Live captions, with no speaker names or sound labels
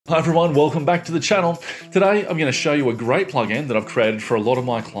Hi everyone, welcome back to the channel. Today I'm going to show you a great plugin that I've created for a lot of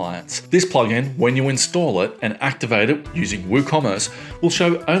my clients. This plugin, when you install it and activate it using WooCommerce, will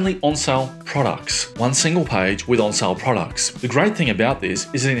show only on-sale products. One single page with on-sale products. The great thing about this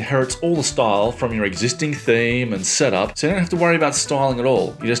is it inherits all the style from your existing theme and setup, so you don't have to worry about styling at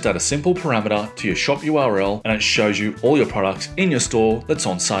all. You just add a simple parameter to your shop URL and it shows you all your products in your store that's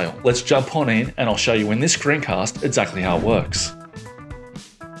on sale. Let's jump on in and I'll show you in this screencast exactly how it works.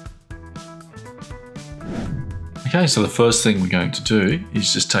 Okay, so the first thing we're going to do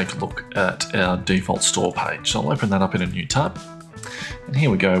is just take a look at our default store page. So I'll open that up in a new tab. And here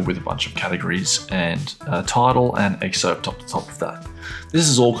we go with a bunch of categories and a title and excerpt up the top of that. This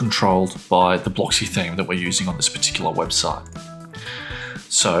is all controlled by the Blocksy theme that we're using on this particular website.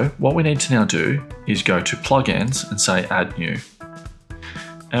 So what we need to now do is go to plugins and say add new.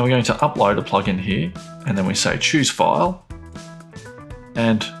 And we're going to upload a plugin here and then we say choose file.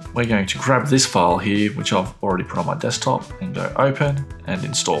 And we're going to grab this file here, which I've already put on my desktop, and go open and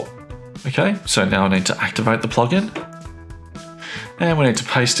install. Okay, so now I need to activate the plugin. And we need to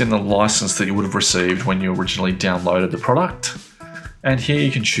paste in the license that you would have received when you originally downloaded the product. And here you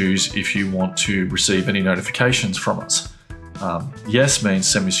can choose if you want to receive any notifications from us. Yes means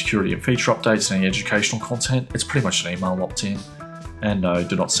send me security and feature updates and any educational content. It's pretty much an email opt-in. And no,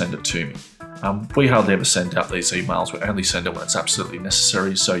 do not send it to me. We hardly ever send out these emails. We only send it when it's absolutely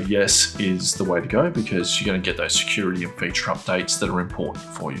necessary. So yes is the way to go because you're going to get those security and feature updates that are important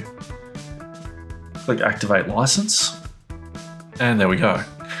for you. Click activate license. And there we go.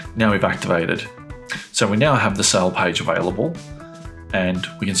 Now we've activated. So we now have the sale page available. And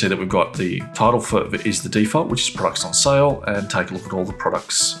we can see that we've got the title for is the default, which is products on sale, and take a look at all the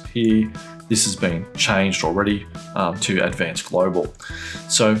products here. This has been changed already to advanced global.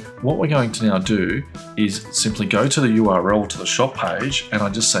 So what we're going to now do is simply go to the URL to the shop page and I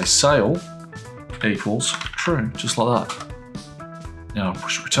just say sale equals true, just like that. Now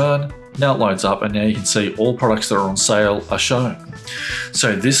push return, now it loads up and now you can see all products that are on sale are shown.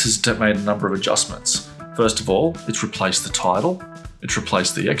 So this has made a number of adjustments. First of all, it's replaced the title. It's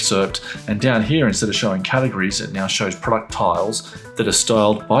replaced the excerpt, and down here, instead of showing categories, it now shows product tiles that are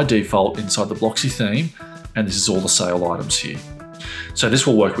styled by default inside the Blocksy theme, and this is all the sale items here. So this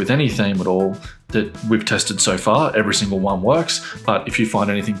will work with any theme at all that we've tested so far. Every single one works, but if you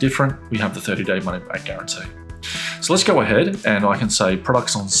find anything different, we have the 30-day money-back guarantee. So let's go ahead, and I can say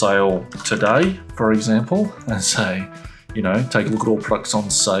products on sale today, for example, and say, you know, take a look at all products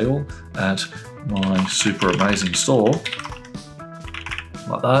on sale at my super amazing store.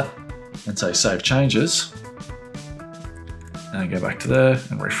 Like that, and say save changes, and go back to there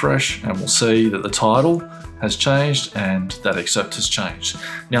and refresh, and we'll see that the title has changed and that excerpt has changed.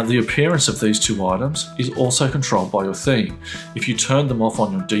 Now the appearance of these two items is also controlled by your theme. If you turn them off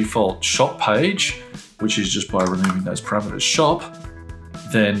on your default shop page, which is just by removing those parameters shop,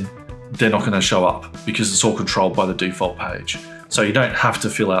 then they're not going to show up because it's all controlled by the default page. So you don't have to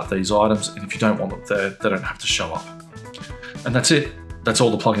fill out these items, and if you don't want them there, they don't have to show up. And that's it. That's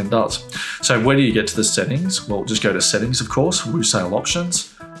all the plugin does. So where do you get to the settings? Well, just go to settings, of course, Woo Sale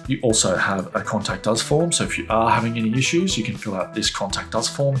options. You also have a contact us form. So if you are having any issues, you can fill out this contact us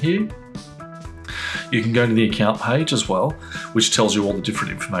form here. You can go to the account page as well, which tells you all the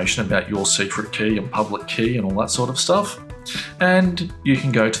different information about your secret key and public key and all that sort of stuff. And you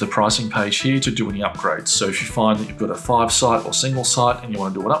can go to the pricing page here to do any upgrades. So if you find that you've got a 5-site or single site and you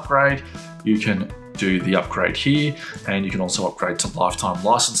want to do an upgrade, you can do the upgrade here, and you can also upgrade to lifetime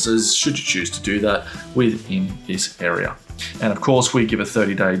licenses should you choose to do that within this area. And of course, we give a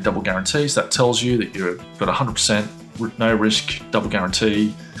 30-day double guarantee, so that tells you that you've got 100% no risk double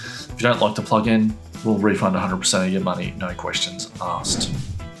guarantee. If you don't like the plugin, we'll refund 100% of your money, no questions asked.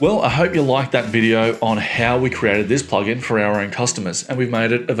 Well, I hope you liked that video on how we created this plugin for our own customers, and we've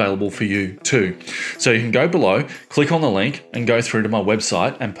made it available for you too. So you can go below, click on the link and go through to my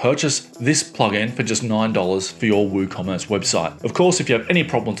website and purchase this plugin for just $9 for your WooCommerce website. Of course, if you have any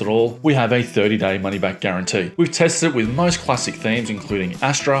problems at all, we have a 30-day money-back guarantee. We've tested it with most classic themes, including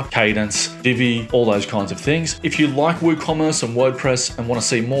Astra, Kadence, Divi, all those kinds of things. If you like WooCommerce and WordPress and want to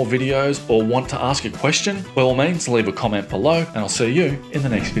see more videos or want to ask a question, by all means, leave a comment below and I'll see you in the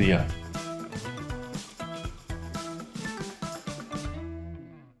next video.